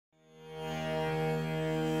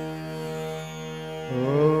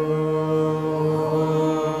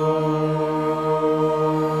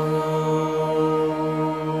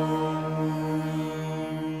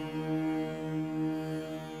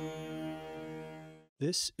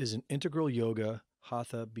This is an Integral Yoga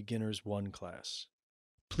Hatha Beginners 1 class.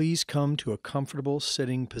 Please come to a comfortable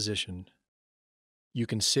sitting position. You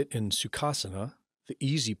can sit in Sukhasana, the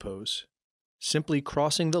easy pose, simply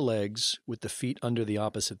crossing the legs with the feet under the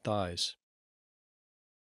opposite thighs.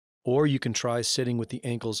 Or you can try sitting with the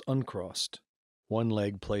ankles uncrossed, one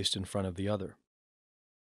leg placed in front of the other.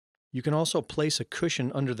 You can also place a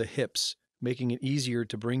cushion under the hips, making it easier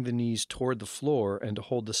to bring the knees toward the floor and to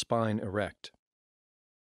hold the spine erect.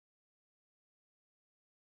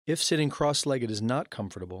 If sitting cross-legged is not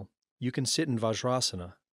comfortable, you can sit in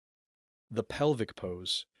Vajrasana, the pelvic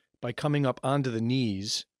pose, by coming up onto the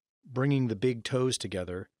knees, bringing the big toes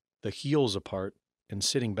together, the heels apart, and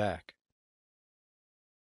sitting back.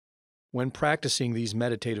 When practicing these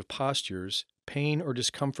meditative postures, pain or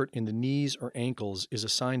discomfort in the knees or ankles is a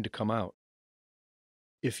sign to come out.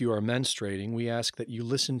 If you are menstruating, we ask that you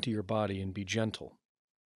listen to your body and be gentle.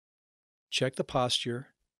 Check the posture.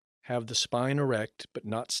 Have the spine erect but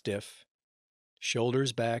not stiff,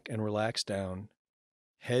 shoulders back and relaxed down,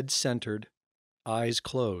 head centered, eyes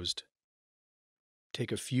closed.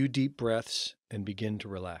 Take a few deep breaths and begin to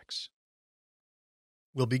relax.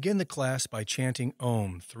 We'll begin the class by chanting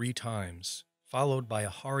Om 3 times, followed by a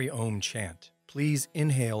Hari Om chant. Please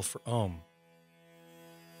inhale for Om.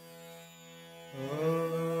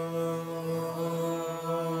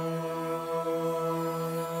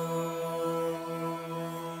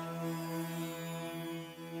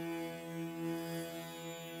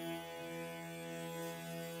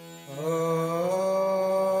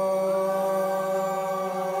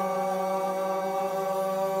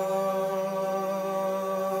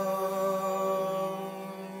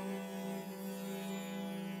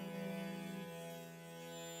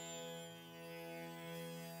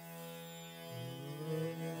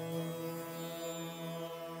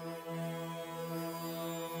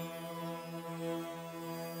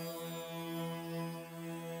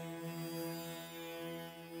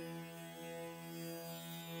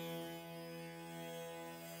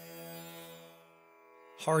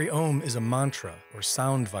 Hari Om is a mantra or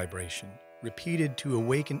sound vibration, repeated to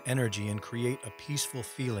awaken energy and create a peaceful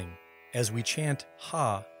feeling. As we chant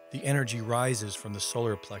Ha, the energy rises from the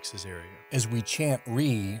solar plexus area. As we chant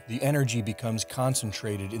Re, the energy becomes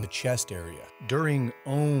concentrated in the chest area. During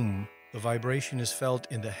Om, the vibration is felt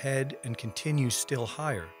in the head and continues still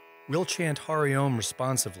higher. We'll chant Hari Om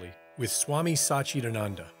responsively with Swami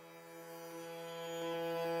Satchidananda.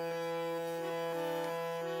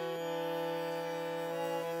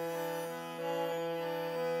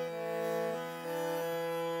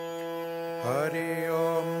 Hari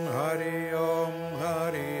Om, Hari Om,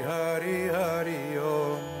 Hari Hari Hari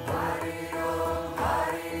Om. Hari Om,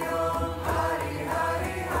 Hari Om, Hari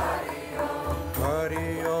Hari Hari Om.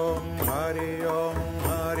 Hari Om, Hari Om,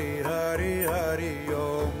 Hari Hari Hari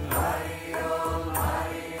Om. Hari Om,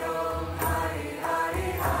 Hari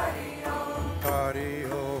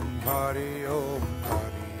Om,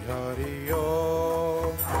 Hari Hari Hari Om.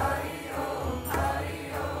 Hari Om, Hari Om, Hari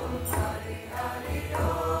Hari Om.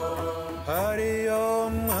 Hari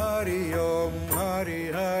Om, Hari Om, Hari Hari Om. Hari Om, Hari Om, Hari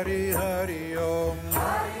Hari Hari Om.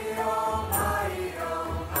 Hari Om, Hari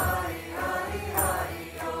Om, Hari Hari Hari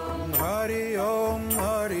Om. Hari Om,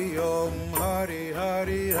 Hari Om, Hari Hari Hari Om. Hari Om, Hari Om, Hari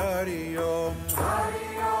Hari Hari Om. Hari Om, Hari Om, Hari Hari Hari Om.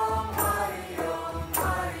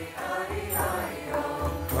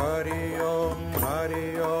 Hari Om,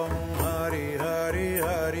 Hari Om, Hari Hari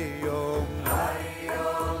Hari Om. Hari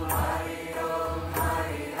Om, Hari Om,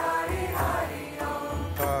 Hari Hari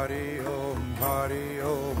Om. Hari Om, Hari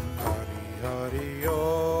Om, Hari Hari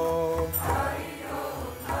Om.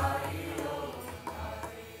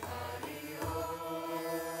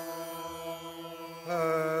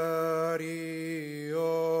 Hari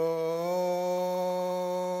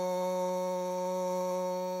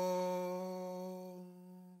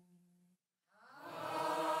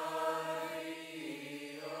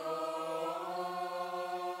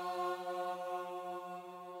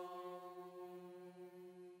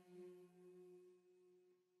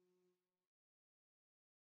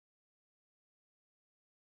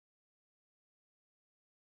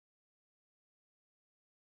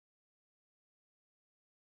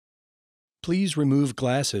Please remove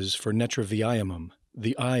glasses for Netra Vyayamam,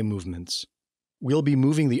 the eye movements. We'll be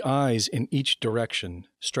moving the eyes in each direction,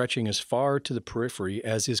 stretching as far to the periphery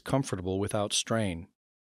as is comfortable without strain.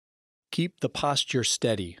 Keep the posture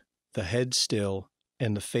steady, the head still,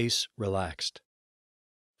 and the face relaxed.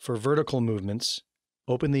 For vertical movements,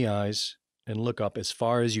 open the eyes and look up as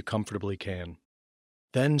far as you comfortably can.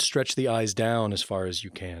 Then stretch the eyes down as far as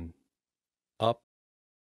you can. Up,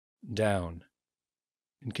 down,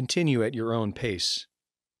 and continue at your own pace.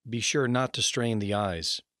 Be sure not to strain the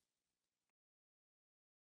eyes.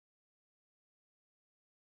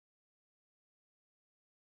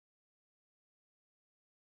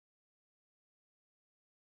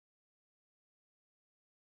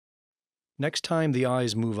 Next time the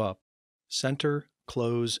eyes move up, center,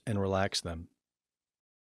 close, and relax them.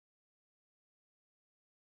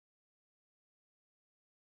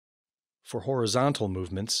 For horizontal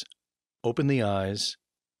movements, open the eyes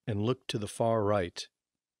and look to the far right,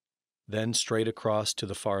 then straight across to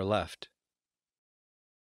the far left.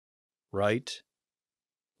 Right,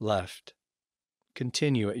 left.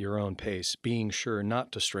 Continue at your own pace, being sure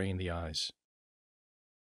not to strain the eyes.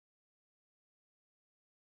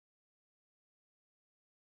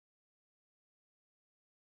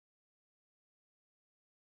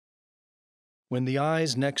 When the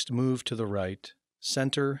eyes next move to the right,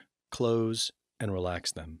 center, close, and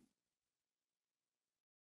relax them.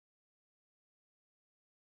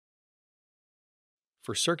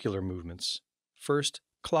 For circular movements, first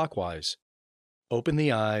clockwise. Open the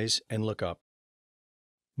eyes and look up.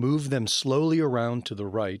 Move them slowly around to the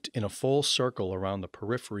right in a full circle around the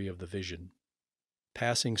periphery of the vision,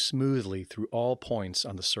 passing smoothly through all points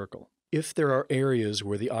on the circle. If there are areas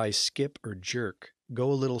where the eyes skip or jerk, go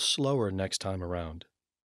a little slower next time around.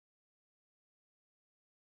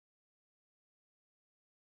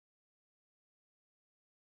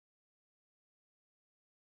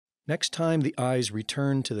 Next time the eyes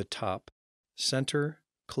return to the top, center,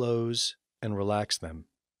 close, and relax them.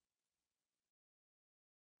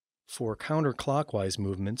 For counterclockwise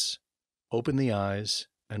movements, open the eyes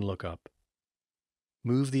and look up.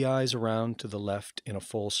 Move the eyes around to the left in a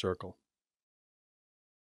full circle.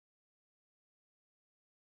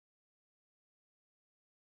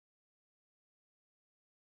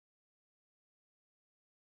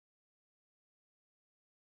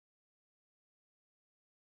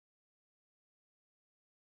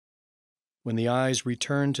 When the eyes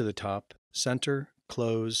return to the top, center,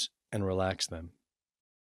 close, and relax them.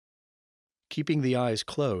 Keeping the eyes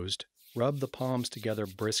closed, rub the palms together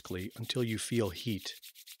briskly until you feel heat.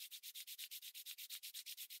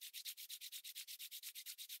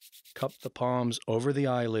 Cup the palms over the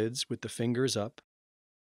eyelids with the fingers up.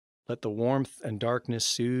 Let the warmth and darkness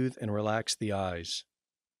soothe and relax the eyes.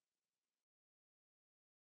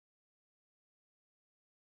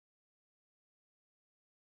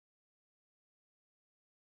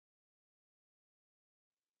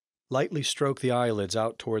 Lightly stroke the eyelids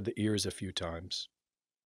out toward the ears a few times.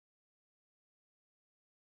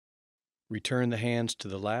 Return the hands to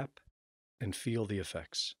the lap and feel the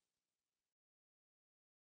effects.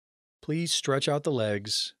 Please stretch out the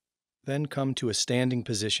legs, then come to a standing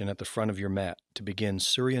position at the front of your mat to begin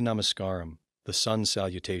Surya Namaskaram, the sun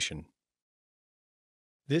salutation.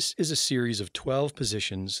 This is a series of 12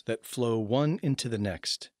 positions that flow one into the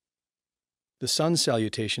next. The sun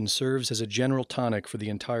salutation serves as a general tonic for the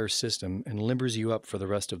entire system and limbers you up for the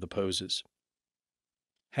rest of the poses.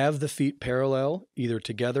 Have the feet parallel, either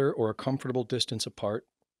together or a comfortable distance apart,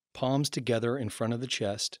 palms together in front of the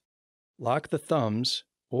chest. Lock the thumbs,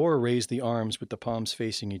 or raise the arms with the palms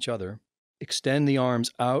facing each other. Extend the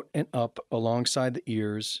arms out and up alongside the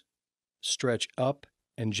ears. Stretch up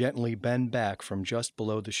and gently bend back from just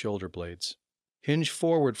below the shoulder blades. Hinge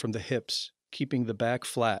forward from the hips, keeping the back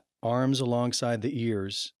flat. Arms alongside the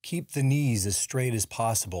ears. Keep the knees as straight as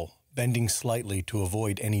possible, bending slightly to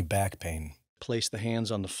avoid any back pain. Place the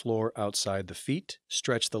hands on the floor outside the feet.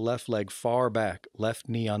 Stretch the left leg far back, left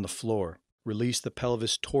knee on the floor. Release the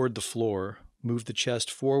pelvis toward the floor. Move the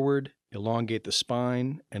chest forward, elongate the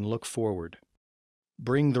spine, and look forward.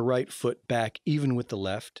 Bring the right foot back even with the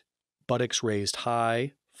left, buttocks raised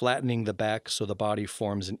high, flattening the back so the body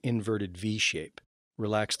forms an inverted V shape.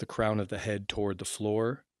 Relax the crown of the head toward the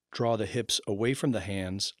floor. Draw the hips away from the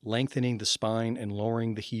hands, lengthening the spine and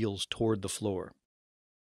lowering the heels toward the floor.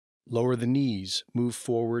 Lower the knees, move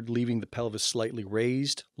forward, leaving the pelvis slightly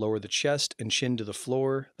raised, lower the chest and chin to the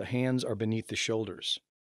floor, the hands are beneath the shoulders.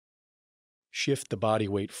 Shift the body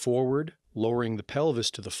weight forward, lowering the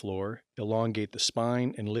pelvis to the floor, elongate the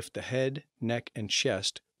spine and lift the head, neck, and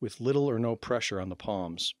chest with little or no pressure on the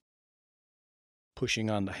palms. Pushing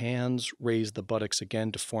on the hands, raise the buttocks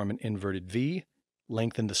again to form an inverted V.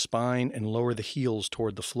 Lengthen the spine and lower the heels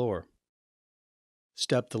toward the floor.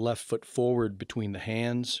 Step the left foot forward between the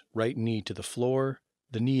hands, right knee to the floor.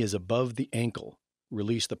 The knee is above the ankle.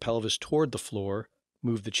 Release the pelvis toward the floor,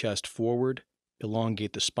 move the chest forward,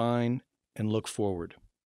 elongate the spine, and look forward.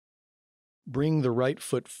 Bring the right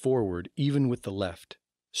foot forward, even with the left.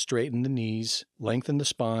 Straighten the knees, lengthen the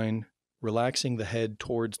spine, relaxing the head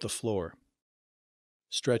towards the floor.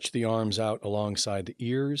 Stretch the arms out alongside the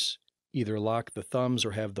ears, either lock the thumbs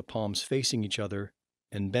or have the palms facing each other,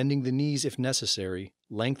 and bending the knees if necessary,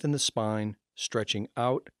 lengthen the spine, stretching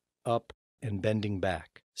out, up, and bending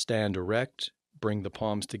back. Stand erect, bring the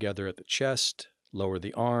palms together at the chest, lower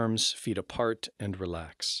the arms, feet apart, and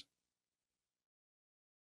relax.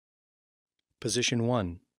 Position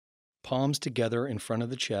 1. Palms together in front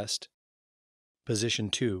of the chest.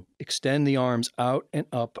 Position 2. Extend the arms out and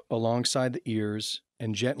up alongside the ears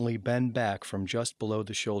and gently bend back from just below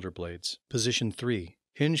the shoulder blades. Position 3.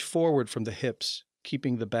 Hinge forward from the hips,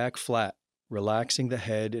 keeping the back flat, relaxing the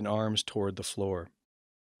head and arms toward the floor.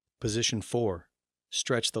 Position 4.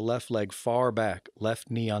 Stretch the left leg far back,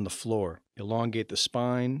 left knee on the floor. Elongate the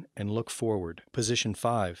spine and look forward. Position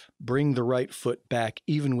 5. Bring the right foot back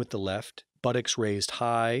even with the left, buttocks raised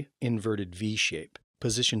high, inverted V shape.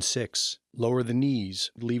 Position 6. Lower the knees,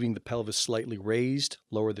 leaving the pelvis slightly raised.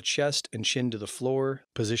 Lower the chest and chin to the floor.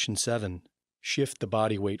 Position 7. Shift the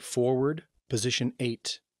body weight forward. Position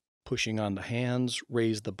 8. Pushing on the hands,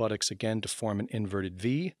 raise the buttocks again to form an inverted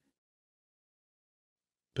V.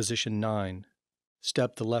 Position 9.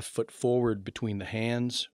 Step the left foot forward between the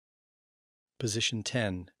hands. Position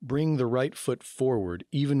 10. Bring the right foot forward,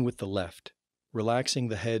 even with the left, relaxing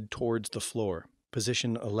the head towards the floor.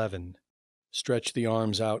 Position 11. Stretch the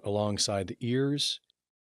arms out alongside the ears.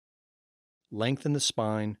 Lengthen the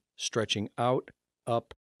spine, stretching out,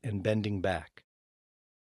 up, and bending back.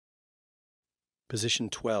 Position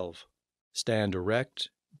 12. Stand erect,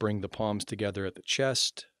 bring the palms together at the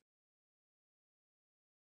chest.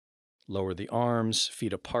 Lower the arms,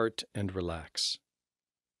 feet apart, and relax.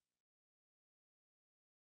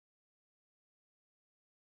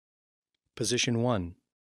 Position 1.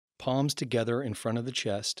 Palms together in front of the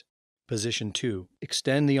chest. Position 2.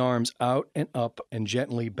 Extend the arms out and up and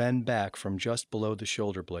gently bend back from just below the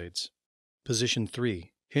shoulder blades. Position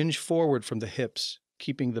 3. Hinge forward from the hips,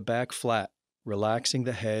 keeping the back flat, relaxing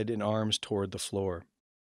the head and arms toward the floor.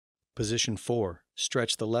 Position 4.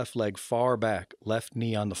 Stretch the left leg far back, left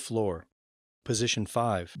knee on the floor. Position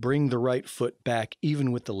 5. Bring the right foot back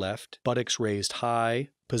even with the left, buttocks raised high.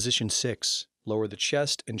 Position 6. Lower the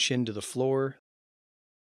chest and chin to the floor.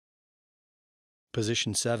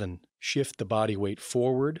 Position 7. Shift the body weight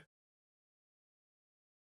forward.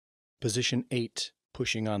 Position 8.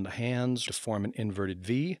 Pushing on the hands to form an inverted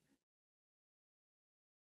V.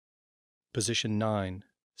 Position 9.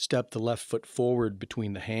 Step the left foot forward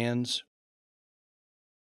between the hands.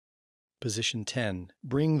 Position 10.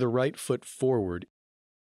 Bring the right foot forward.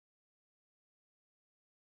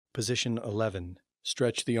 Position 11.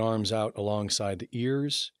 Stretch the arms out alongside the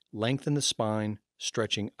ears. Lengthen the spine,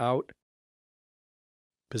 stretching out.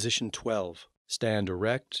 Position 12. Stand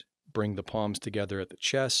erect. Bring the palms together at the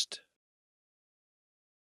chest.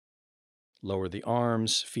 Lower the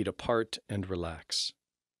arms, feet apart, and relax.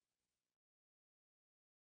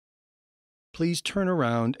 Please turn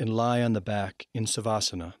around and lie on the back in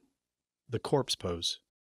Savasana, the corpse pose.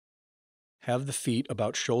 Have the feet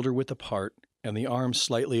about shoulder width apart and the arms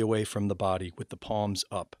slightly away from the body with the palms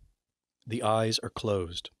up. The eyes are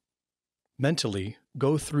closed. Mentally,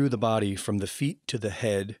 go through the body from the feet to the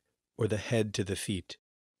head or the head to the feet.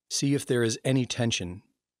 See if there is any tension.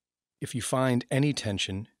 If you find any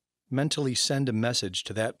tension, mentally send a message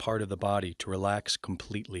to that part of the body to relax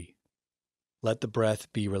completely. Let the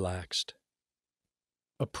breath be relaxed.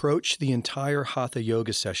 Approach the entire Hatha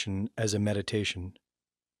yoga session as a meditation.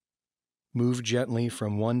 Move gently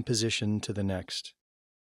from one position to the next.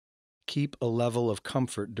 Keep a level of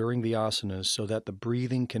comfort during the asanas so that the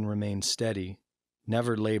breathing can remain steady,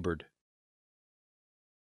 never labored.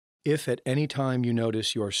 If at any time you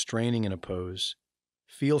notice you are straining in a pose,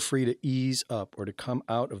 feel free to ease up or to come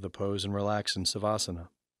out of the pose and relax in Savasana.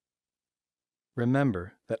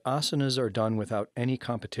 Remember that asanas are done without any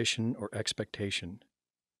competition or expectation.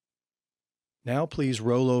 Now please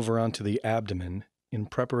roll over onto the abdomen in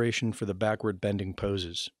preparation for the backward bending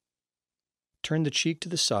poses. Turn the cheek to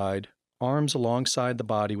the side, arms alongside the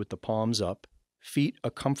body with the palms up, feet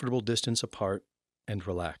a comfortable distance apart, and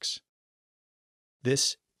relax.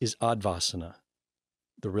 This is Advasana,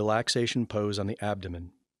 the relaxation pose on the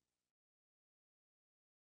abdomen.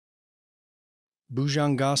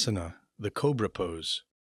 Bhujangasana, the cobra pose.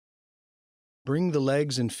 Bring the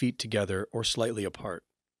legs and feet together or slightly apart,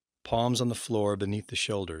 palms on the floor beneath the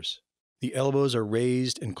shoulders. The elbows are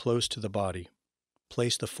raised and close to the body.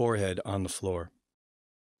 Place the forehead on the floor.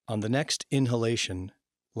 On the next inhalation,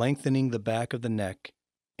 lengthening the back of the neck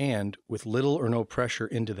and, with little or no pressure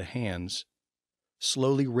into the hands,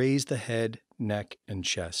 Slowly raise the head, neck, and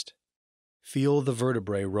chest. Feel the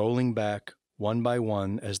vertebrae rolling back one by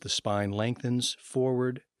one as the spine lengthens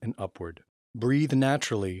forward and upward. Breathe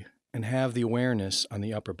naturally and have the awareness on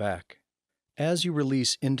the upper back. As you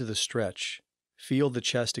release into the stretch, feel the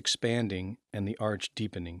chest expanding and the arch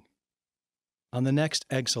deepening. On the next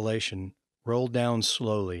exhalation, roll down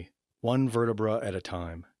slowly, one vertebra at a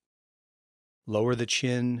time. Lower the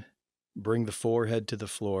chin, bring the forehead to the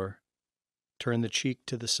floor, turn the cheek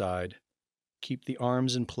to the side, keep the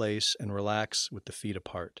arms in place and relax with the feet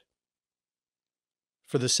apart.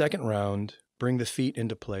 For the second round, bring the feet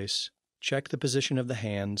into place, check the position of the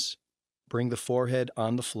hands, bring the forehead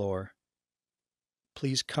on the floor.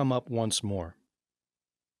 Please come up once more.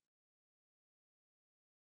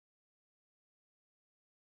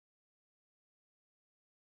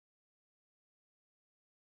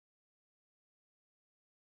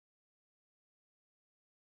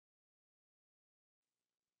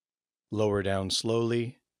 Lower down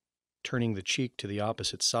slowly, turning the cheek to the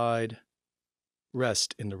opposite side.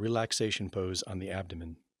 Rest in the relaxation pose on the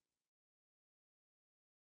abdomen.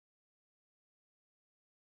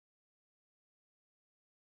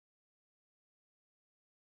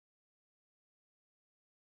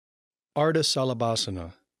 Ardha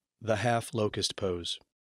Salabhasana, the half locust pose.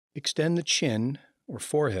 Extend the chin or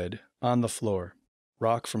forehead on the floor.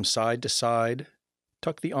 Rock from side to side.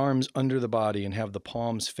 Tuck the arms under the body and have the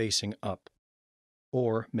palms facing up.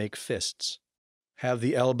 Or make fists. Have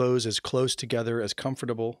the elbows as close together as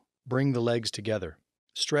comfortable. Bring the legs together.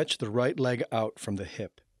 Stretch the right leg out from the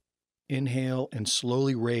hip. Inhale and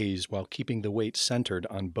slowly raise while keeping the weight centered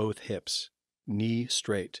on both hips. Knee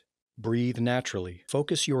straight. Breathe naturally.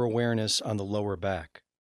 Focus your awareness on the lower back.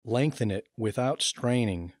 Lengthen it without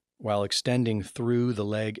straining while extending through the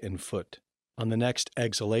leg and foot. On the next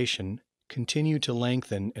exhalation, continue to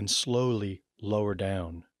lengthen and slowly lower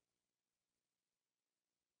down.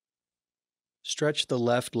 Stretch the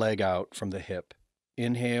left leg out from the hip.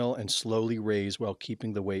 Inhale and slowly raise while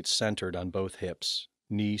keeping the weight centered on both hips.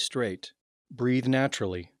 Knee straight. Breathe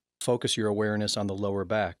naturally. Focus your awareness on the lower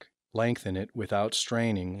back. Lengthen it without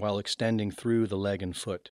straining while extending through the leg and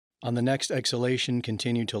foot. On the next exhalation,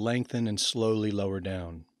 continue to lengthen and slowly lower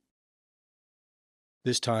down.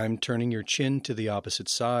 This time, turning your chin to the opposite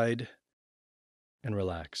side and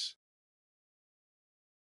relax.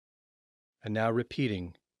 And now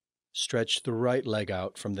repeating, stretch the right leg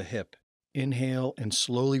out from the hip. Inhale and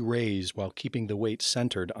slowly raise while keeping the weight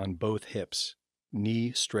centered on both hips.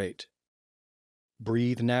 Knee straight.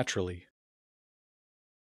 Breathe naturally.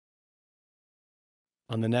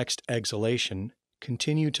 On the next exhalation,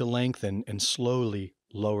 continue to lengthen and slowly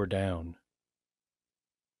lower down.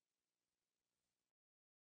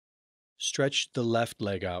 Stretch the left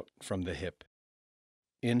leg out from the hip.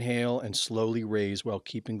 Inhale and slowly raise while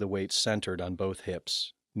keeping the weight centered on both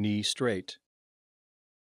hips. Knee straight.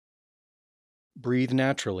 Breathe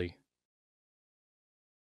naturally.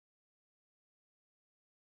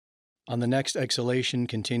 On the next exhalation,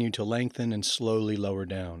 continue to lengthen and slowly lower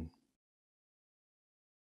down.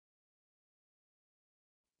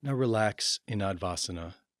 Now relax in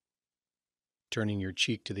Advasana, turning your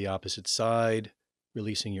cheek to the opposite side,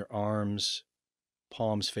 releasing your arms,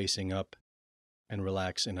 palms facing up, and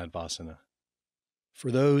relax in Advasana. For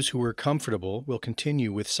those who are comfortable, we'll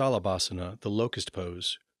continue with Salabhasana, the locust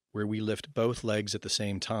pose, where we lift both legs at the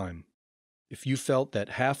same time. If you felt that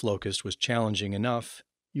half locust was challenging enough,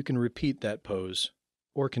 you can repeat that pose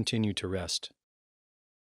or continue to rest.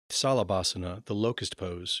 Salabhasana, the locust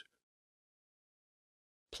pose.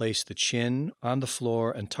 Place the chin on the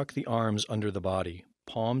floor and tuck the arms under the body,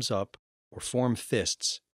 palms up, or form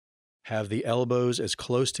fists. Have the elbows as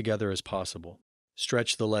close together as possible.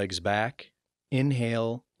 Stretch the legs back,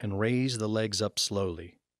 inhale, and raise the legs up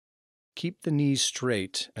slowly. Keep the knees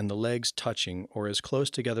straight and the legs touching or as close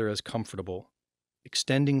together as comfortable,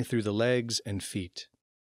 extending through the legs and feet.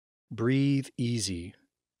 Breathe easy.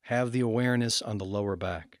 Have the awareness on the lower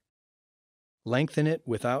back. Lengthen it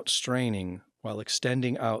without straining while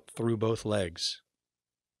extending out through both legs.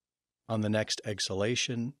 On the next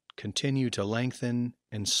exhalation, continue to lengthen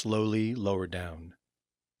and slowly lower down.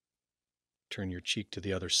 Turn your cheek to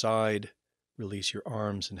the other side, release your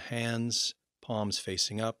arms and hands, palms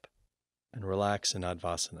facing up, and relax in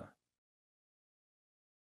Advasana.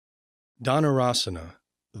 Dhanurasana,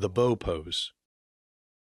 the bow pose.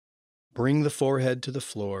 Bring the forehead to the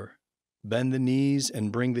floor, bend the knees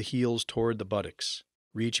and bring the heels toward the buttocks.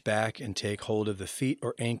 Reach back and take hold of the feet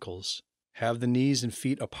or ankles. Have the knees and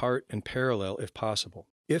feet apart and parallel if possible.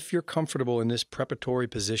 If you're comfortable in this preparatory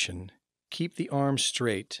position, keep the arms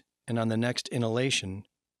straight and on the next inhalation,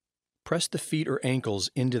 Press the feet or ankles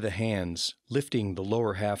into the hands, lifting the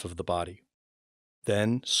lower half of the body.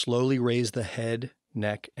 Then slowly raise the head,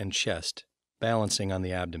 neck, and chest, balancing on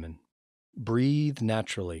the abdomen. Breathe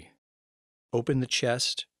naturally. Open the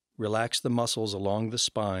chest, relax the muscles along the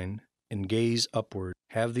spine, and gaze upward.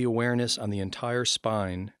 Have the awareness on the entire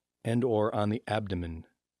spine and/or on the abdomen.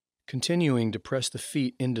 Continuing to press the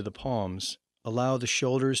feet into the palms, allow the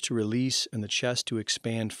shoulders to release and the chest to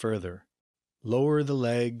expand further. Lower the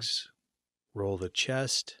legs, roll the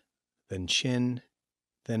chest, then chin,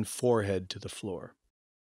 then forehead to the floor.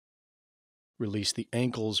 Release the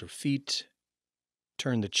ankles or feet,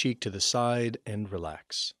 turn the cheek to the side and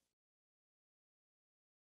relax.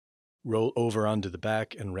 Roll over onto the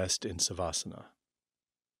back and rest in Savasana.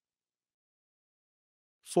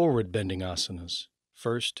 Forward bending asanas.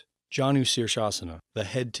 First, Janu Sirshasana, the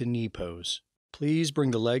head to knee pose. Please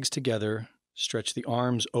bring the legs together, stretch the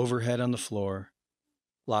arms overhead on the floor,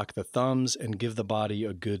 lock the thumbs and give the body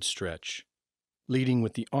a good stretch. Leading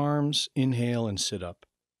with the arms, inhale and sit up.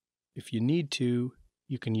 If you need to,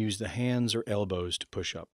 you can use the hands or elbows to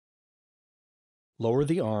push up. Lower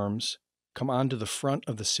the arms, come onto the front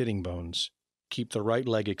of the sitting bones. Keep the right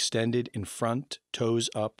leg extended in front, toes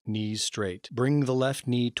up, knees straight. Bring the left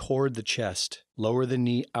knee toward the chest. Lower the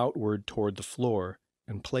knee outward toward the floor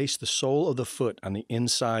and place the sole of the foot on the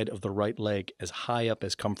inside of the right leg as high up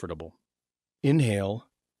as comfortable. Inhale,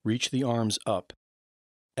 reach the arms up.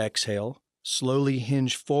 Exhale, slowly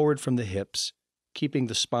hinge forward from the hips, keeping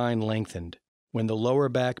the spine lengthened. When the lower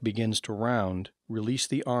back begins to round, release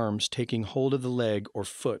the arms, taking hold of the leg or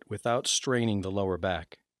foot without straining the lower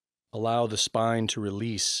back. Allow the spine to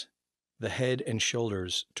release, the head and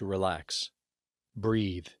shoulders to relax.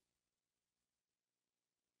 Breathe.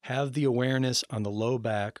 Have the awareness on the low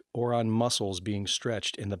back or on muscles being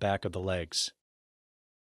stretched in the back of the legs.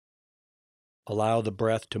 Allow the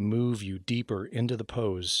breath to move you deeper into the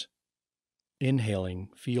pose. Inhaling,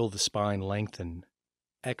 feel the spine lengthen.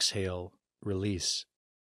 Exhale, release.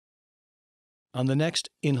 On the next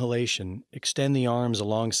inhalation, extend the arms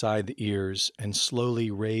alongside the ears and slowly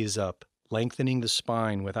raise up, lengthening the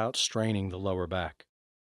spine without straining the lower back.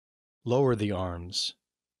 Lower the arms.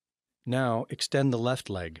 Now extend the left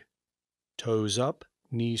leg. Toes up,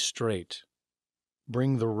 knees straight.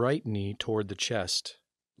 Bring the right knee toward the chest.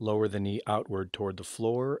 Lower the knee outward toward the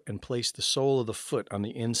floor and place the sole of the foot on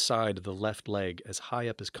the inside of the left leg as high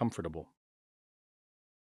up as comfortable.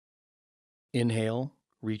 Inhale,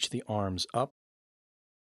 reach the arms up.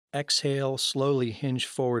 Exhale, slowly hinge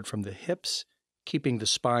forward from the hips, keeping the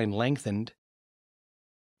spine lengthened.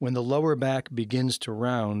 When the lower back begins to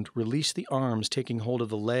round, release the arms, taking hold of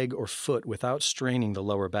the leg or foot without straining the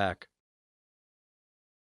lower back.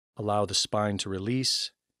 Allow the spine to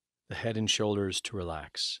release, the head and shoulders to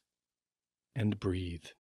relax. And breathe.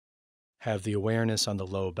 Have the awareness on the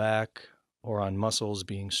low back or on muscles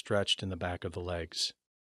being stretched in the back of the legs.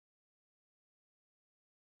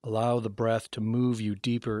 Allow the breath to move you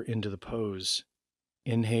deeper into the pose.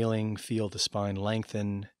 Inhaling, feel the spine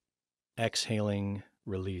lengthen. Exhaling,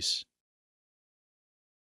 release.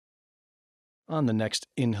 On the next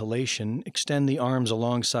inhalation, extend the arms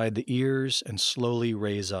alongside the ears and slowly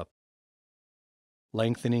raise up,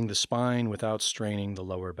 lengthening the spine without straining the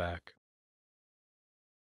lower back.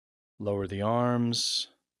 Lower the arms,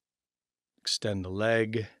 extend the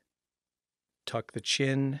leg. Tuck the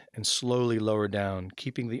chin and slowly lower down,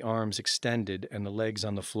 keeping the arms extended and the legs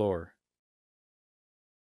on the floor.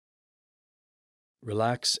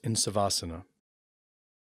 Relax in Savasana.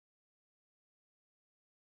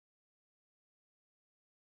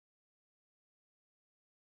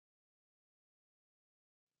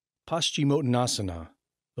 Paschimottanasana,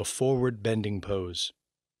 the forward bending pose.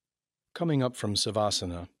 Coming up from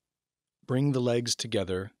Savasana, bring the legs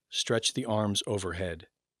together, stretch the arms overhead.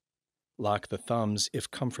 Lock the thumbs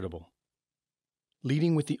if comfortable.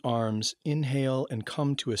 Leading with the arms, inhale and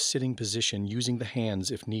come to a sitting position using the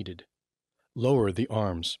hands if needed. Lower the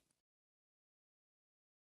arms.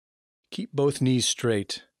 Keep both knees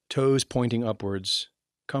straight, toes pointing upwards.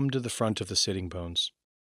 Come to the front of the sitting bones.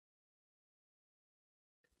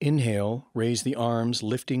 Inhale, raise the arms,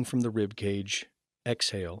 lifting from the rib cage.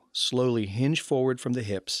 Exhale, slowly hinge forward from the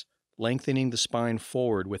hips, lengthening the spine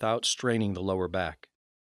forward without straining the lower back.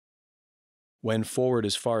 When forward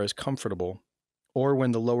as far as comfortable, or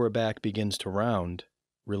when the lower back begins to round,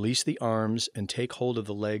 release the arms and take hold of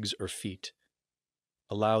the legs or feet.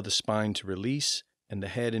 Allow the spine to release and the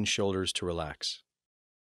head and shoulders to relax.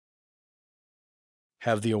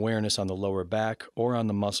 Have the awareness on the lower back or on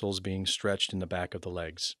the muscles being stretched in the back of the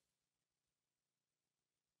legs.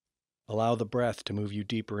 Allow the breath to move you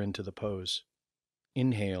deeper into the pose.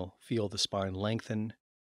 Inhale, feel the spine lengthen,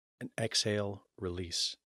 and exhale,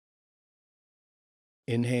 release.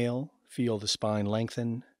 Inhale, feel the spine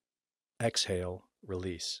lengthen, exhale,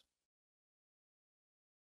 release.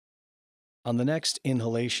 On the next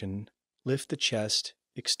inhalation, lift the chest,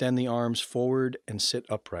 extend the arms forward, and sit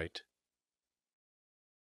upright.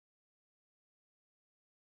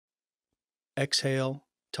 Exhale,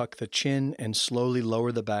 tuck the chin and slowly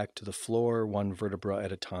lower the back to the floor, one vertebra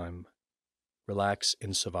at a time. Relax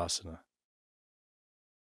in Savasana.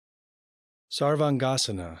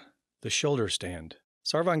 Sarvangasana, the shoulder stand.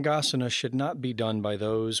 Sarvangasana should not be done by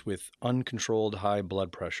those with uncontrolled high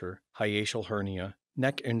blood pressure, hiatal hernia,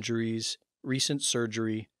 neck injuries, recent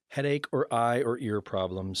surgery, headache or eye or ear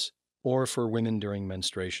problems, or for women during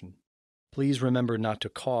menstruation. Please remember not to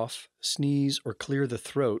cough, sneeze, or clear the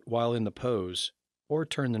throat while in the pose, or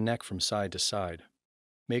turn the neck from side to side.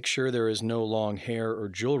 Make sure there is no long hair or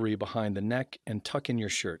jewelry behind the neck and tuck in your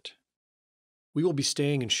shirt. We will be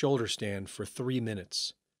staying in shoulder stand for 3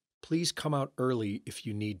 minutes. Please come out early if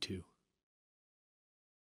you need to.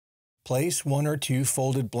 Place 1 or 2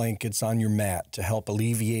 folded blankets on your mat to help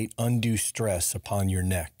alleviate undue stress upon your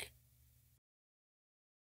neck.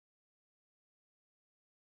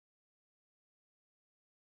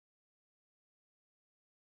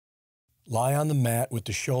 Lie on the mat with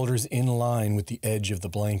the shoulders in line with the edge of the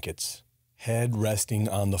blankets, head resting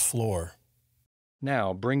on the floor.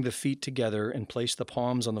 Now, bring the feet together and place the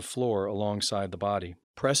palms on the floor alongside the body.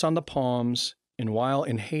 Press on the palms, and while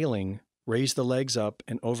inhaling, raise the legs up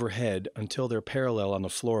and overhead until they're parallel on the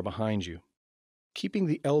floor behind you. Keeping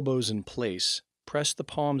the elbows in place, press the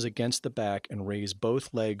palms against the back and raise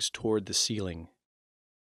both legs toward the ceiling.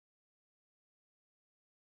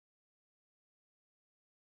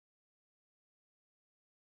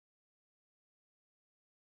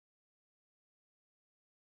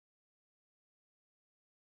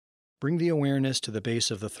 Bring the awareness to the base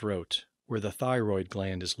of the throat, where the thyroid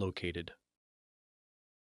gland is located.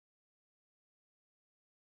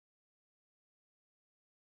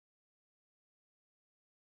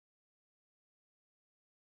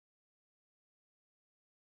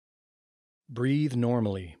 Breathe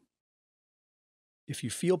normally. If you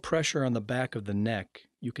feel pressure on the back of the neck,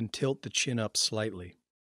 you can tilt the chin up slightly.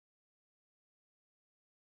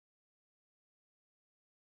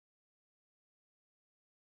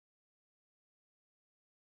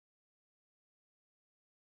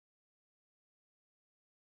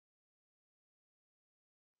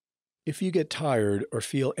 If you get tired or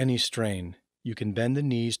feel any strain, you can bend the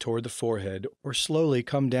knees toward the forehead or slowly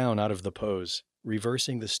come down out of the pose,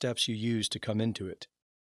 reversing the steps you used to come into it.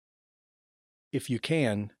 If you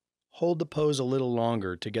can, hold the pose a little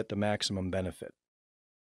longer to get the maximum benefit.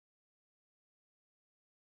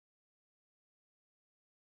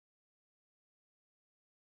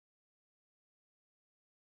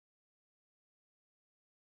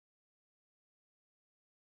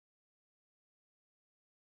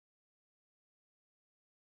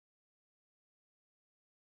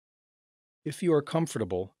 If you are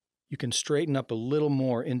comfortable, you can straighten up a little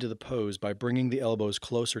more into the pose by bringing the elbows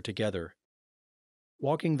closer together,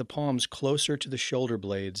 walking the palms closer to the shoulder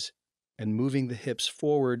blades, and moving the hips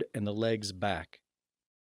forward and the legs back.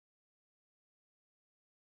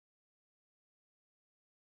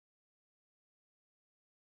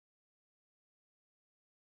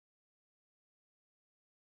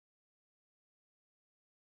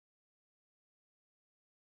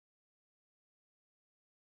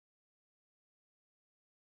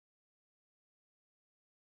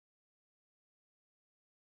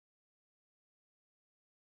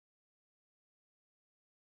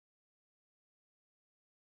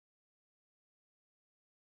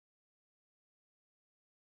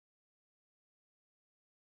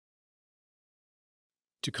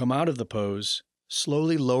 To come out of the pose,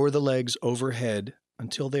 slowly lower the legs overhead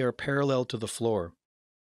until they are parallel to the floor.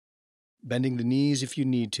 Bending the knees if you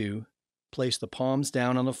need to, place the palms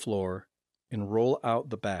down on the floor and roll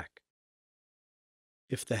out the back.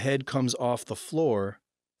 If the head comes off the floor,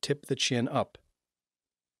 tip the chin up.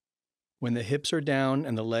 When the hips are down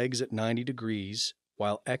and the legs at 90 degrees,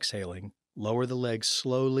 while exhaling, lower the legs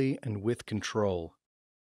slowly and with control.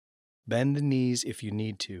 Bend the knees if you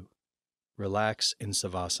need to. Relax in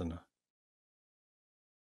Savasana.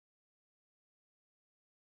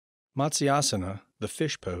 Matsyasana, the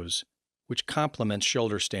fish pose, which complements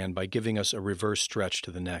shoulder stand by giving us a reverse stretch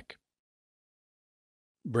to the neck.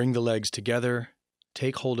 Bring the legs together,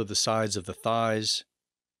 take hold of the sides of the thighs,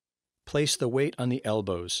 place the weight on the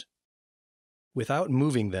elbows. Without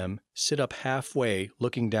moving them, sit up halfway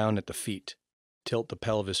looking down at the feet. Tilt the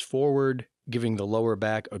pelvis forward, giving the lower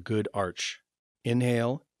back a good arch.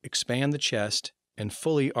 Inhale, expand the chest and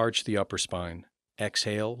fully arch the upper spine.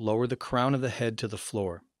 Exhale, lower the crown of the head to the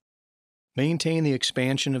floor. Maintain the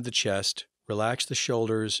expansion of the chest, relax the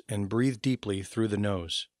shoulders, and breathe deeply through the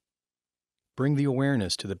nose. Bring the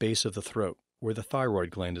awareness to the base of the throat, where the thyroid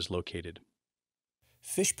gland is located.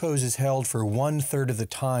 Fish pose is held for 1/3 of the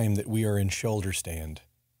time that we are in shoulder stand.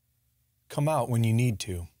 Come out when you need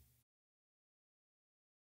to.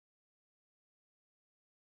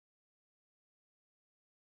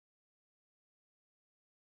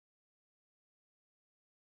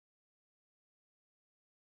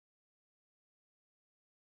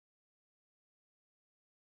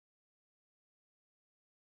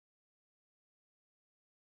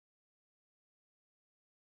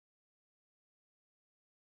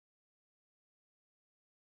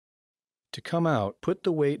 To come out, put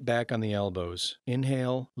the weight back on the elbows.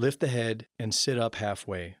 Inhale, lift the head, and sit up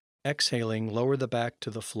halfway. Exhaling, lower the back to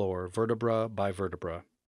the floor, vertebra by vertebra.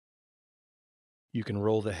 You can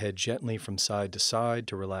roll the head gently from side to side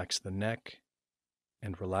to relax the neck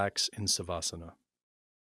and relax in Savasana.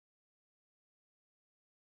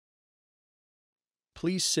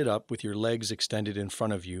 Please sit up with your legs extended in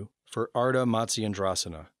front of you for Ardha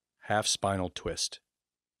Matsyendrasana, half spinal twist.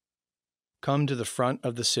 Come to the front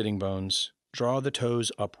of the sitting bones, draw the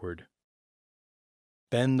toes upward.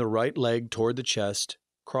 Bend the right leg toward the chest,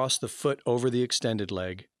 cross the foot over the extended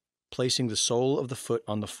leg, placing the sole of the foot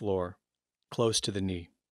on the floor, close to the knee.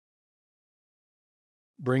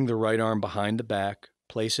 Bring the right arm behind the back,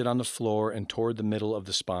 place it on the floor and toward the middle of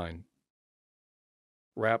the spine.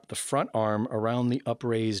 Wrap the front arm around the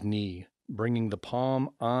upraised knee, bringing the palm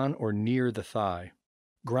on or near the thigh.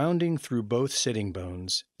 Grounding through both sitting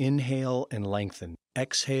bones, inhale and lengthen.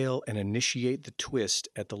 Exhale and initiate the twist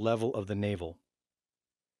at the level of the navel.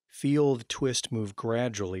 Feel the twist move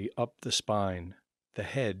gradually up the spine, the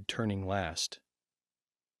head turning last.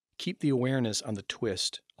 Keep the awareness on the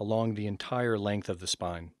twist along the entire length of the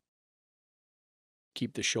spine.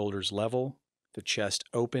 Keep the shoulders level, the chest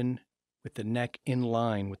open, with the neck in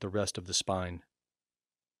line with the rest of the spine.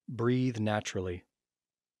 Breathe naturally.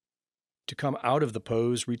 To come out of the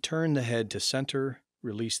pose, return the head to center,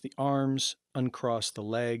 release the arms, uncross the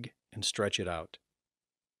leg, and stretch it out.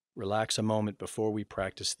 Relax a moment before we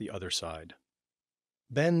practice the other side.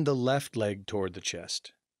 Bend the left leg toward the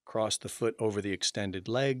chest. Cross the foot over the extended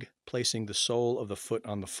leg, placing the sole of the foot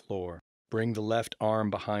on the floor. Bring the left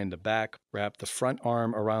arm behind the back. Wrap the front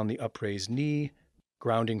arm around the upraised knee,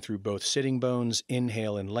 grounding through both sitting bones.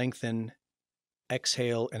 Inhale and lengthen.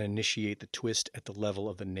 Exhale and initiate the twist at the level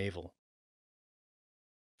of the navel.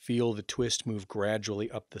 Feel the twist move gradually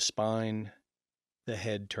up the spine, the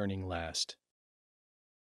head turning last.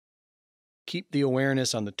 Keep the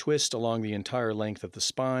awareness on the twist along the entire length of the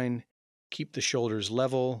spine. Keep the shoulders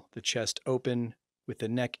level, the chest open, with the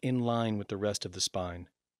neck in line with the rest of the spine.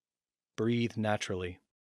 Breathe naturally.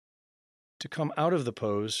 To come out of the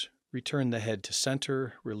pose, return the head to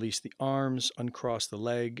center, release the arms, uncross the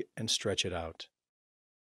leg, and stretch it out.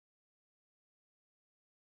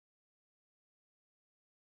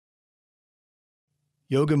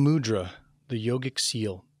 Yoga Mudra, the yogic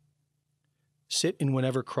seal. Sit in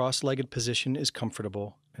whatever cross-legged position is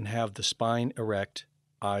comfortable and have the spine erect,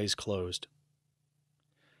 eyes closed.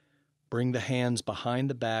 Bring the hands behind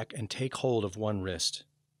the back and take hold of one wrist.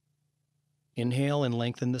 Inhale and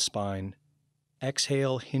lengthen the spine.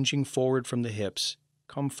 Exhale, hinging forward from the hips.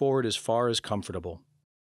 Come forward as far as comfortable.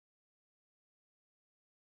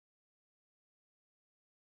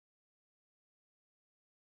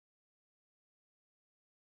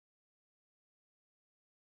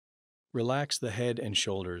 Relax the head and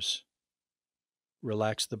shoulders.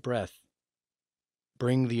 Relax the breath.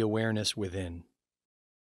 Bring the awareness within.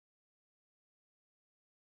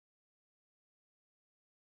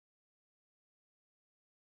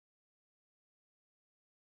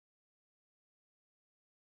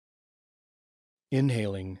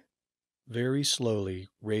 Inhaling, very slowly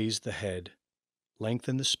raise the head,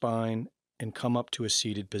 lengthen the spine, and come up to a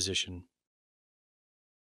seated position.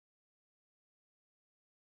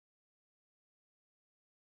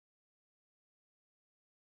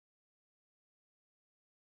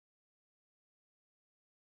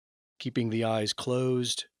 Keeping the eyes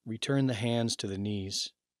closed, return the hands to the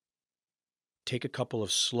knees. Take a couple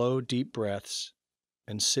of slow, deep breaths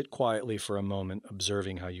and sit quietly for a moment,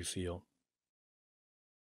 observing how you feel.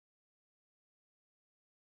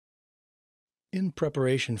 In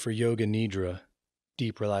preparation for Yoga Nidra,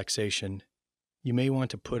 deep relaxation, you may want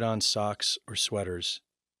to put on socks or sweaters,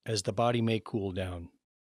 as the body may cool down.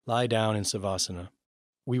 Lie down in Savasana.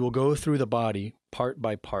 We will go through the body part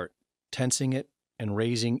by part, tensing it and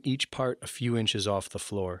raising each part a few inches off the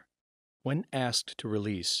floor. When asked to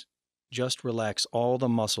release, just relax all the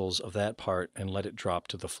muscles of that part and let it drop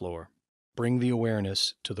to the floor. Bring the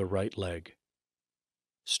awareness to the right leg.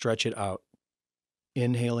 Stretch it out.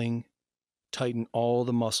 Inhaling, tighten all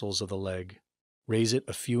the muscles of the leg. Raise it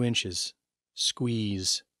a few inches.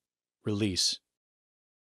 Squeeze. Release.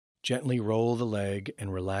 Gently roll the leg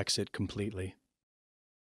and relax it completely.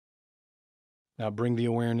 Now bring the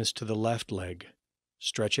awareness to the left leg.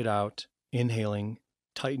 Stretch it out. Inhaling,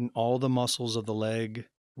 tighten all the muscles of the leg.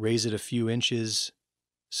 Raise it a few inches.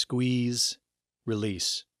 Squeeze.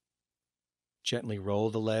 Release. Gently roll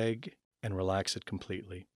the leg and relax it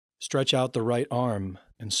completely. Stretch out the right arm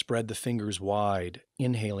and spread the fingers wide.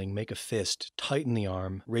 Inhaling, make a fist. Tighten the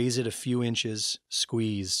arm. Raise it a few inches.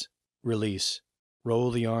 Squeeze. Release. Roll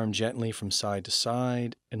the arm gently from side to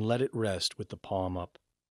side and let it rest with the palm up.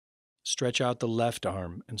 Stretch out the left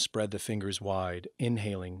arm and spread the fingers wide.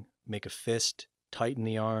 Inhaling, make a fist. Tighten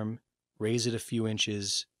the arm. Raise it a few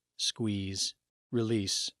inches. Squeeze.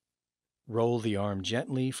 Release. Roll the arm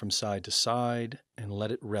gently from side to side and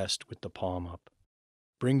let it rest with the palm up.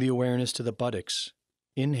 Bring the awareness to the buttocks.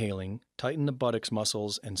 Inhaling, tighten the buttocks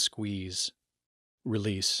muscles and squeeze.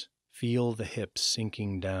 Release. Feel the hips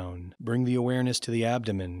sinking down. Bring the awareness to the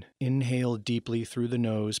abdomen. Inhale deeply through the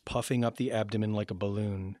nose, puffing up the abdomen like a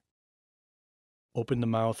balloon. Open the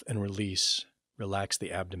mouth and release. Relax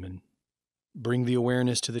the abdomen. Bring the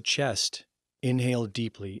awareness to the chest. Inhale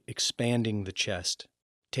deeply, expanding the chest.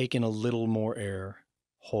 Take in a little more air.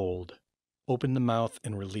 Hold. Open the mouth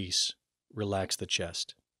and release. Relax the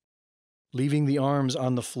chest. Leaving the arms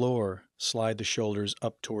on the floor, slide the shoulders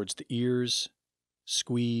up towards the ears.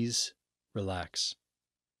 Squeeze. Relax.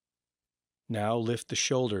 Now lift the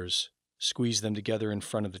shoulders. Squeeze them together in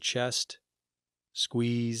front of the chest.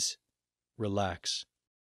 Squeeze. Relax.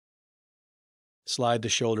 Slide the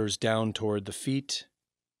shoulders down toward the feet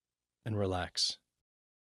and relax.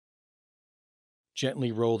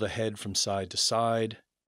 Gently roll the head from side to side,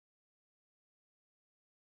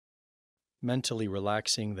 mentally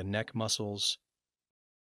relaxing the neck muscles.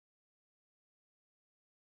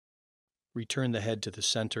 Return the head to the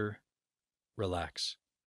center, relax.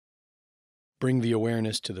 Bring the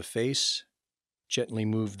awareness to the face, gently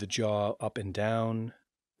move the jaw up and down,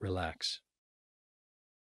 relax.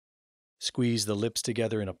 Squeeze the lips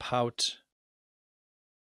together in a pout,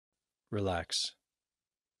 relax.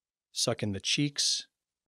 Suck in the cheeks,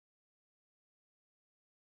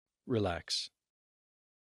 relax.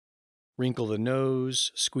 Wrinkle the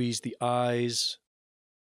nose, squeeze the eyes,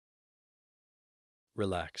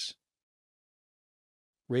 relax.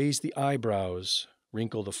 Raise the eyebrows,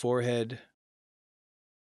 wrinkle the forehead,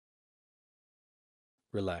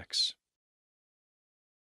 relax.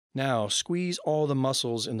 Now squeeze all the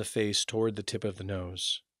muscles in the face toward the tip of the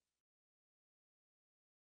nose.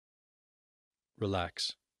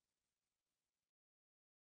 Relax.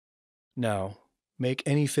 Now, make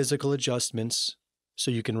any physical adjustments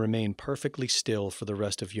so you can remain perfectly still for the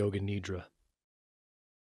rest of Yoga Nidra.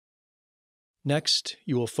 Next,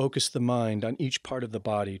 you will focus the mind on each part of the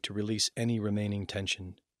body to release any remaining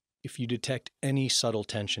tension. If you detect any subtle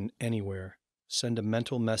tension anywhere, send a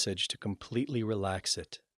mental message to completely relax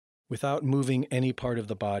it. Without moving any part of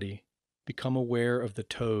the body, become aware of the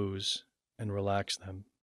toes and relax them.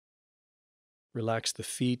 Relax the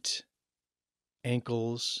feet,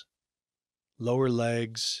 ankles, lower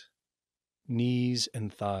legs, knees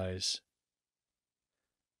and thighs.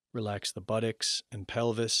 Relax the buttocks and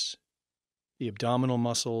pelvis, the abdominal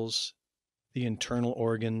muscles, the internal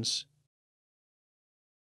organs.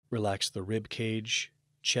 Relax the rib cage,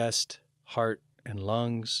 chest, heart, and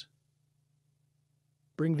lungs.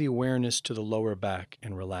 Bring the awareness to the lower back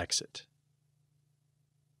and relax it.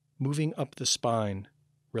 Moving up the spine,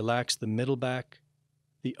 relax the middle back,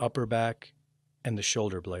 the upper back, and the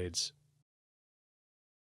shoulder blades.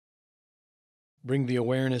 Bring the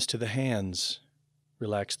awareness to the hands.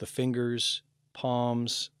 Relax the fingers,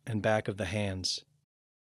 palms, and back of the hands.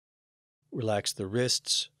 Relax the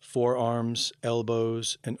wrists, forearms,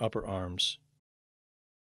 elbows, and upper arms.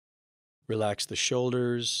 Relax the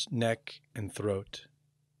shoulders, neck, and throat.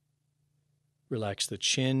 Relax the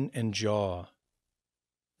chin and jaw,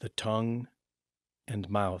 the tongue and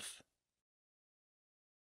mouth.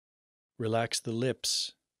 Relax the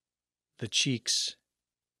lips, the cheeks,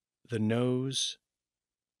 the nose,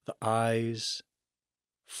 the eyes,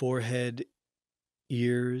 forehead,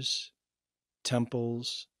 ears,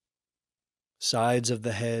 temples, sides of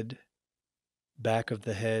the head, back of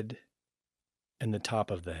the head, and the top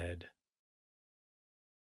of the head.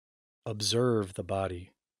 Observe the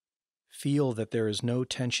body. Feel that there is no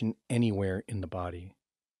tension anywhere in the body.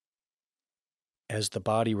 As the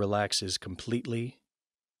body relaxes completely,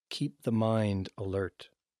 keep the mind alert.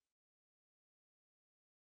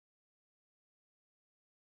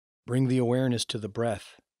 Bring the awareness to the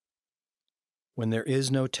breath. When there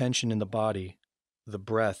is no tension in the body, the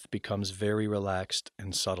breath becomes very relaxed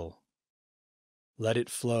and subtle. Let it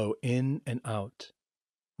flow in and out.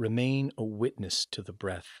 Remain a witness to the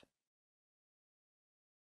breath.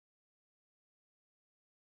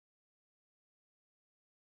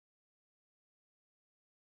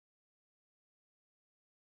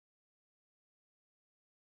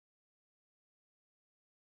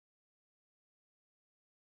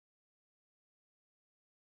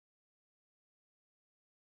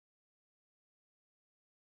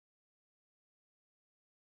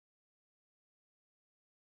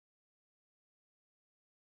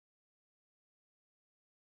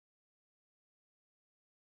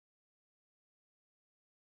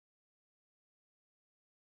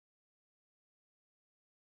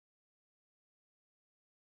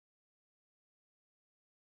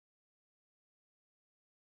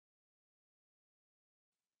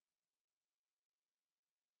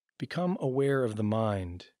 Become aware of the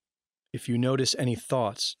mind. If you notice any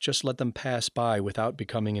thoughts, just let them pass by without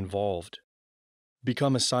becoming involved.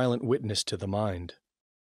 Become a silent witness to the mind.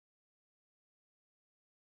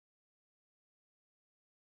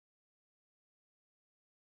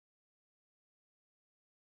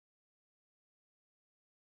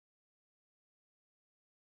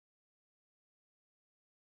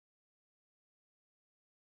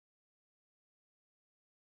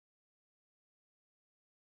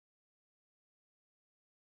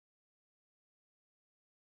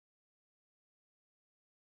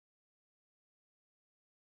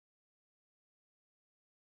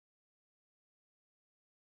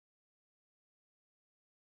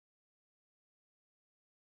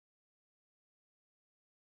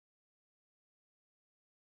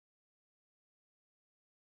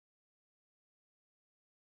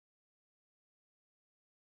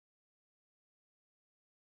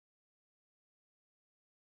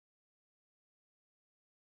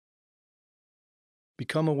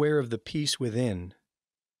 Become aware of the peace within.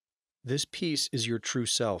 This peace is your true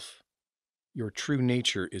self. Your true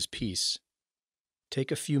nature is peace.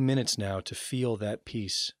 Take a few minutes now to feel that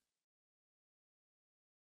peace.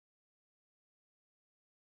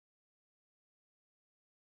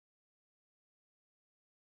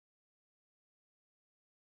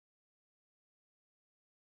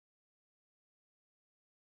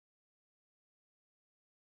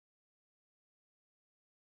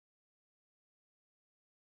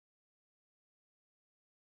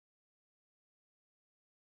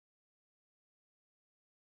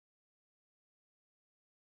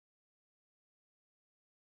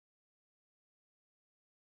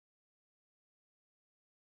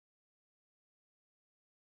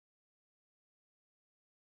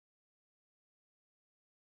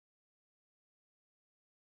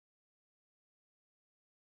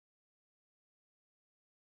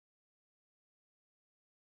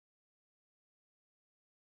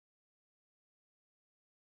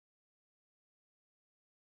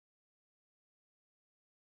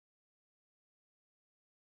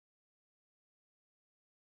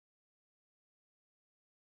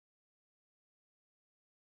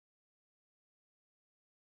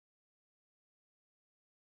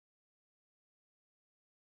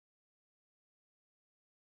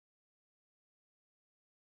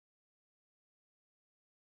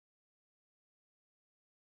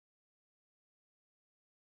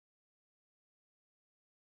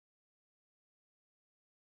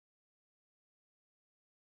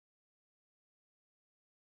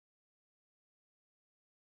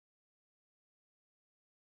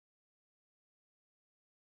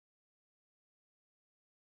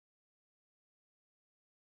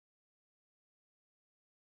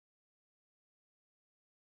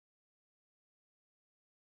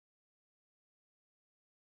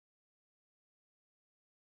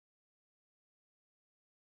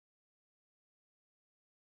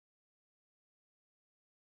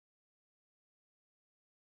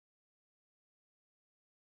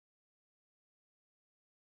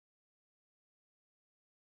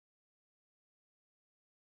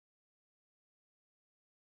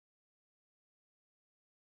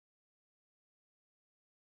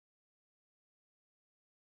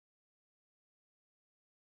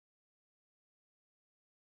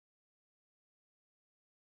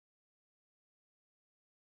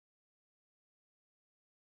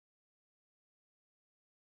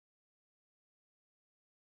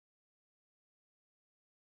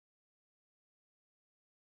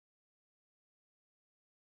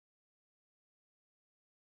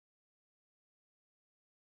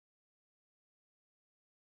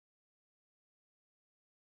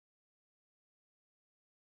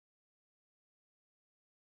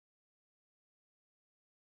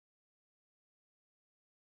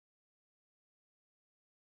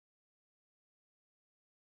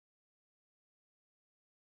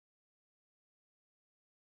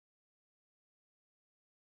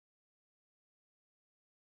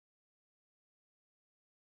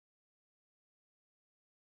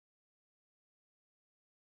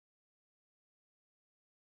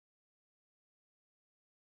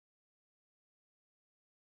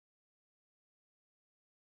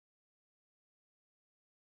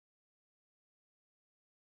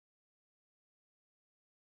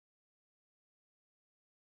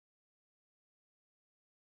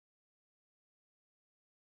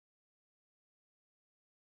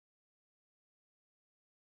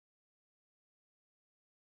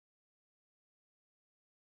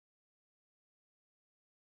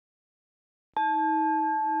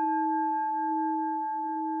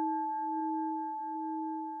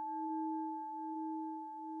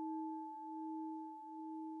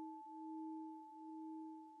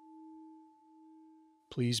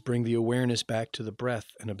 Please bring the awareness back to the breath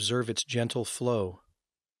and observe its gentle flow.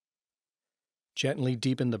 Gently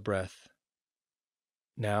deepen the breath.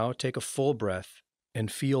 Now take a full breath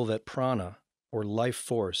and feel that prana, or life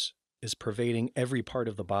force, is pervading every part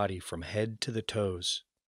of the body from head to the toes.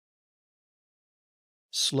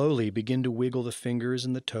 Slowly begin to wiggle the fingers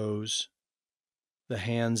and the toes, the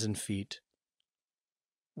hands and feet.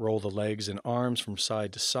 Roll the legs and arms from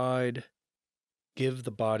side to side. Give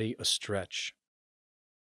the body a stretch.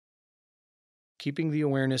 Keeping the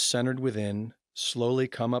awareness centered within, slowly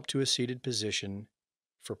come up to a seated position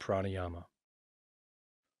for pranayama.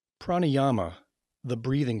 Pranayama, the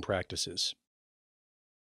breathing practices.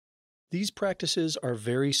 These practices are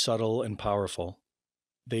very subtle and powerful.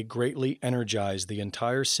 They greatly energize the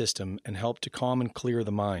entire system and help to calm and clear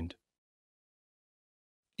the mind.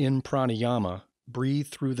 In pranayama, breathe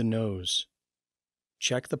through the nose.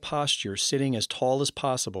 Check the posture, sitting as tall as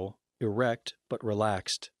possible, erect but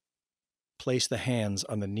relaxed. Place the hands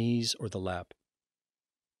on the knees or the lap.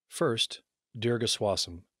 First, Dirgha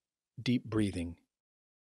Swasam, deep breathing.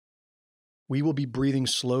 We will be breathing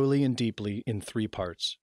slowly and deeply in 3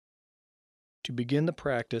 parts. To begin the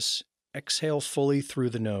practice, exhale fully through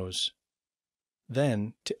the nose.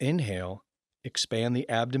 Then, to inhale, expand the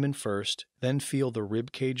abdomen first, then feel the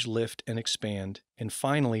rib cage lift and expand, and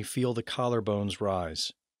finally feel the collarbones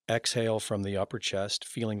rise. Exhale from the upper chest,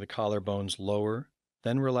 feeling the collarbones lower,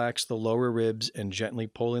 then relax the lower ribs and gently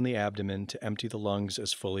pull in the abdomen to empty the lungs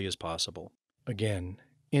as fully as possible. Again,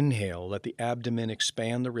 inhale, let the abdomen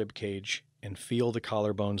expand the rib cage and feel the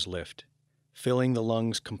collarbones lift, filling the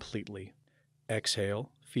lungs completely.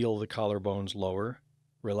 Exhale, feel the collarbones lower,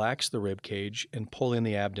 relax the rib cage, and pull in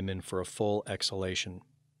the abdomen for a full exhalation.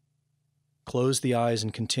 Close the eyes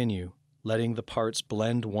and continue, letting the parts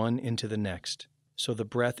blend one into the next, so the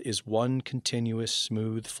breath is one continuous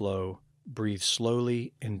smooth flow. Breathe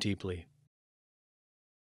slowly and deeply.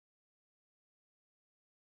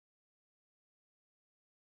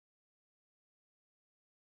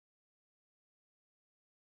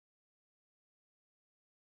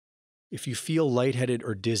 If you feel lightheaded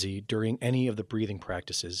or dizzy during any of the breathing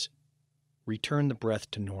practices, return the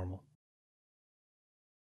breath to normal.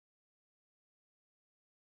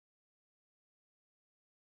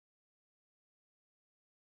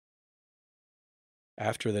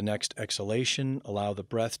 After the next exhalation, allow the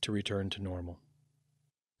breath to return to normal.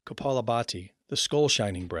 Kapalabhati, the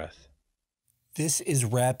skull-shining breath. This is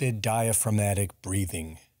rapid diaphragmatic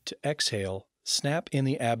breathing. To exhale, snap in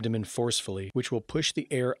the abdomen forcefully, which will push the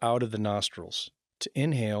air out of the nostrils. To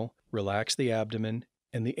inhale, relax the abdomen,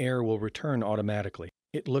 and the air will return automatically.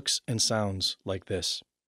 It looks and sounds like this.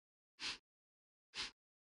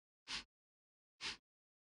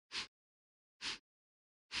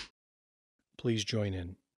 Please join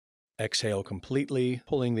in. Exhale completely,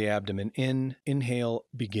 pulling the abdomen in. Inhale,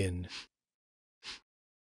 begin.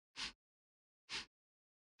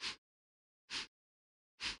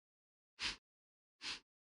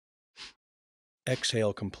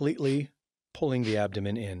 Exhale completely, pulling the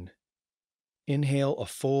abdomen in. Inhale a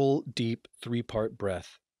full, deep 3-part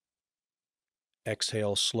breath.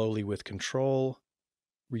 Exhale slowly with control.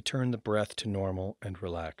 Return the breath to normal and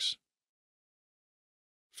relax.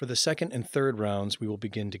 For the second and third rounds, we will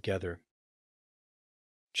begin together.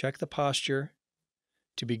 Check the posture.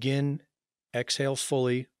 To begin, exhale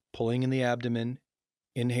fully, pulling in the abdomen,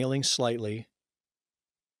 inhaling slightly,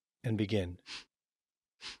 and begin.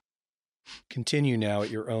 Continue now at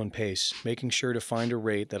your own pace, making sure to find a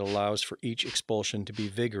rate that allows for each expulsion to be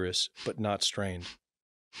vigorous but not strained.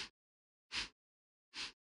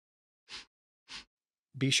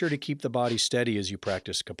 Be sure to keep the body steady as you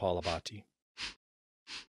practice Kapalabhati.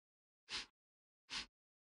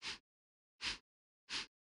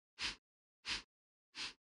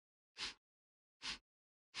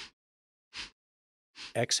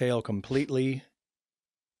 Exhale completely.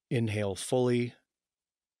 Inhale fully.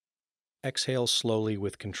 Exhale slowly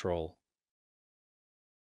with control.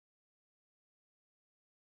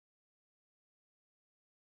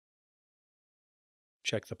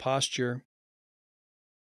 Check the posture.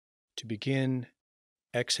 To begin,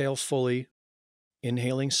 exhale fully,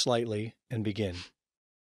 inhaling slightly, and begin.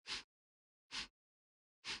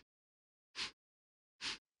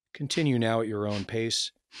 Continue now at your own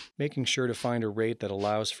pace, making sure to find a rate that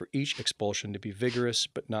allows for each expulsion to be vigorous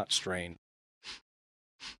but not strained.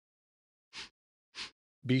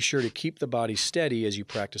 Be sure to keep the body steady as you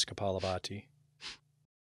practice Kapalabhati.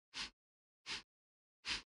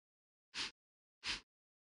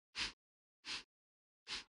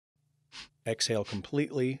 Exhale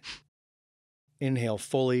completely. Inhale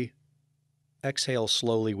fully. Exhale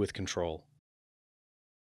slowly with control.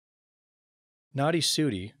 Nadi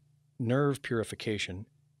Suddhi, nerve purification,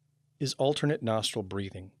 is alternate nostril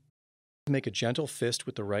breathing. Make a gentle fist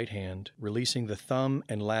with the right hand, releasing the thumb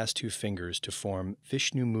and last two fingers to form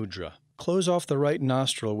Vishnu Mudra. Close off the right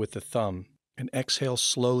nostril with the thumb and exhale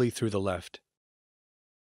slowly through the left.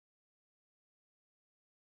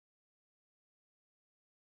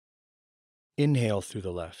 Inhale through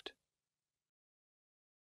the left.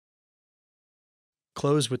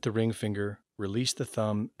 Close with the ring finger, release the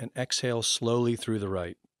thumb, and exhale slowly through the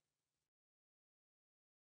right.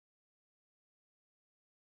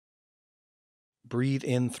 Breathe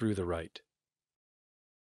in through the right.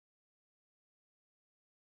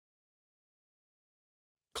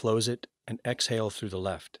 Close it and exhale through the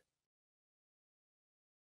left.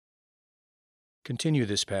 Continue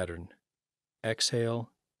this pattern.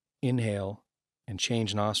 Exhale, inhale, and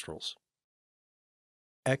change nostrils.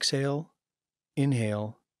 Exhale,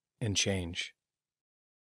 inhale, and change.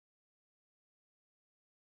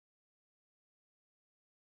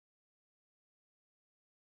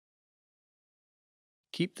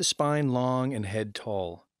 Keep the spine long and head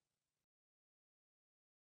tall.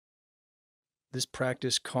 This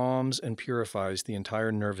practice calms and purifies the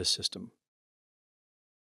entire nervous system.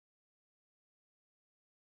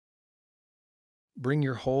 Bring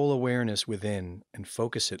your whole awareness within and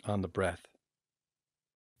focus it on the breath.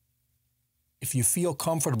 If you feel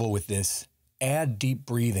comfortable with this, add deep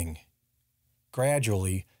breathing.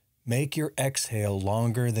 Gradually, make your exhale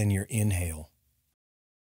longer than your inhale.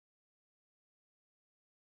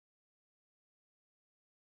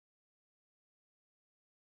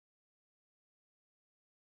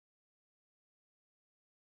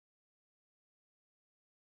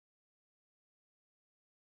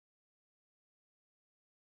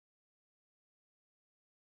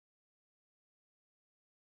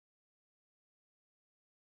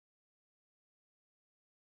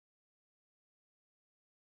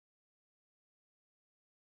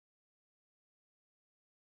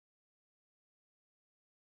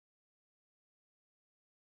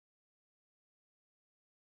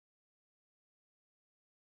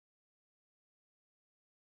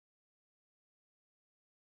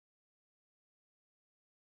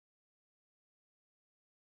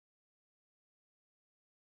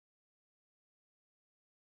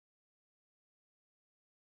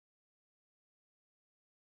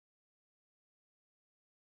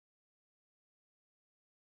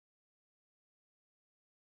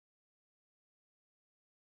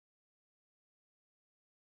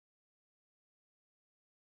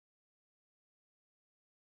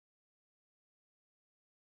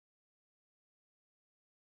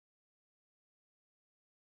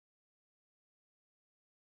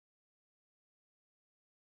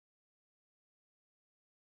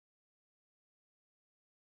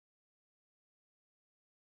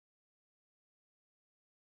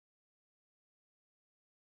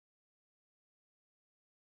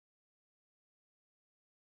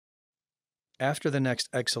 After the next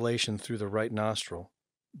exhalation through the right nostril,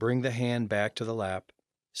 bring the hand back to the lap,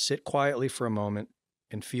 sit quietly for a moment,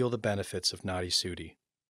 and feel the benefits of Nadi Suddhi.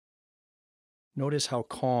 Notice how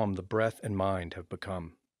calm the breath and mind have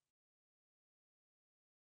become.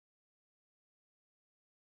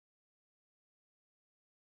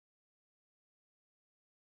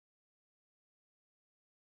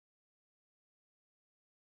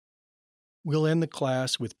 We'll end the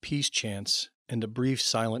class with peace chants and a brief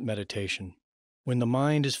silent meditation. When the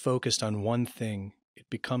mind is focused on one thing, it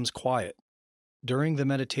becomes quiet. During the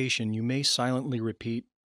meditation, you may silently repeat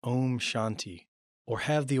Om Shanti, or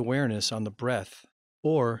have the awareness on the breath,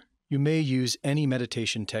 or you may use any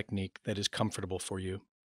meditation technique that is comfortable for you.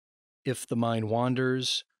 If the mind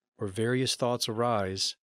wanders or various thoughts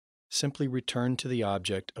arise, simply return to the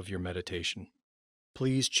object of your meditation.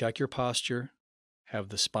 Please check your posture, have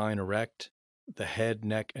the spine erect, the head,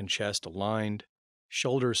 neck, and chest aligned,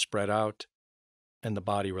 shoulders spread out, and the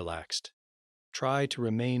body relaxed. Try to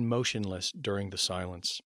remain motionless during the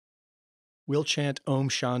silence. We'll chant Om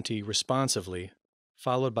Shanti responsively,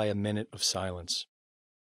 followed by a minute of silence.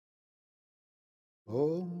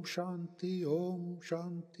 Om Shanti, Om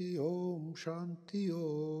Shanti, Om Shanti,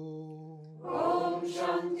 Om. Om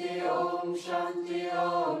Shanti, Om Shanti,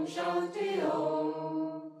 Om Shanti,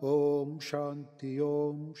 Om. Om Shanti,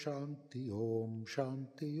 Om Shanti, Om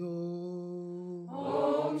Shanti, Om.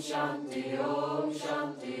 Om Shanti, Om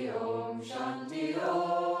Shanti, Om Shanti,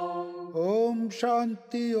 Om. Om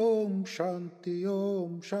Shanti, Om Shanti,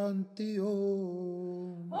 Om Shanti,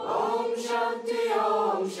 Om. Om Shanti,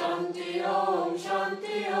 Om Shanti, Om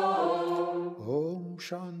Shanti, Om. Om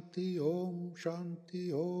Shanti, Om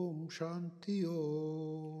Shanti, Om Shanti,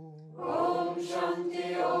 Om. Om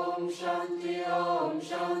Shanti, Om Shanti,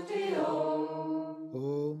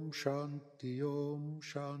 Shanti Om,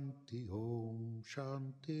 Shanti Om,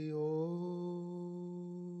 Shanti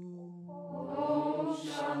Om. Om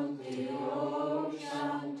Shanti Om,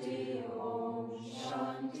 Shanti Om,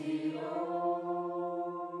 Shanti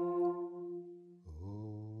Om.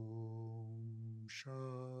 Om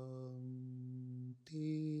Shanti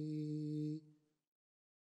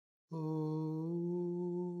Om.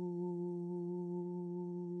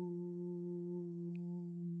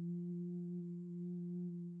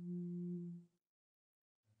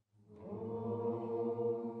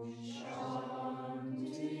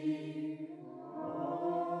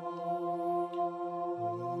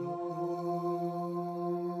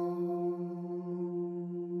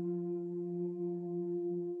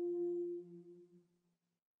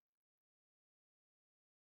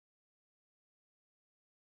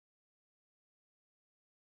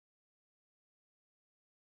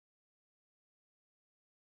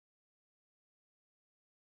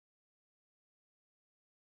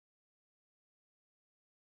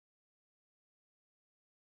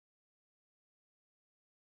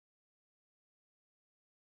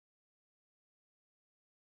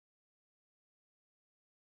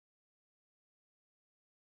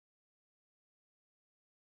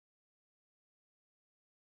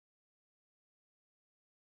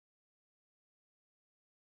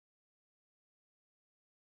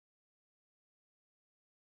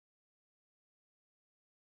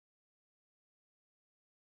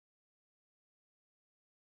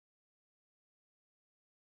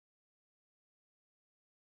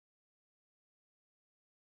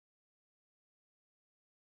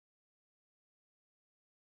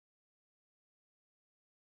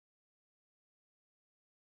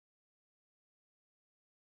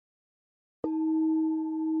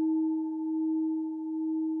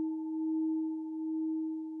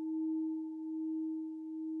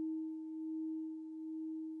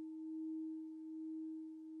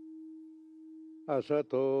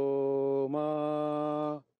 Asato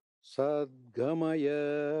ma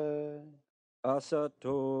sadgamaya.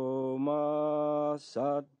 Asato ma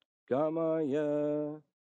sadgamaya.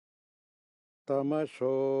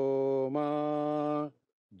 Tamaso ma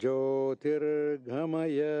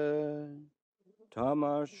jyotirgamaya.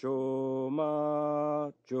 Tamasho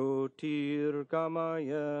ma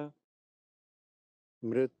jyotirgamaya.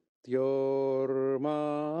 Mrityorma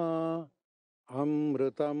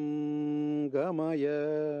amritam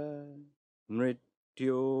gamaya.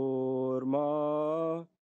 Mrityorma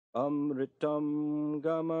amritam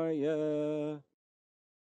gamaya.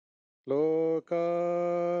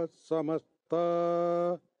 Loka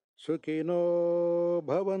samasta sukino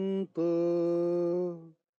bhavantu.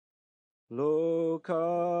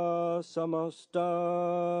 Loka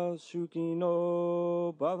samasta sukino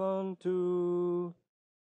bhavantu.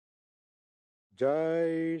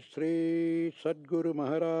 Jai Shri Sadguru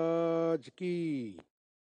Maharaj Ki.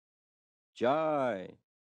 Jai.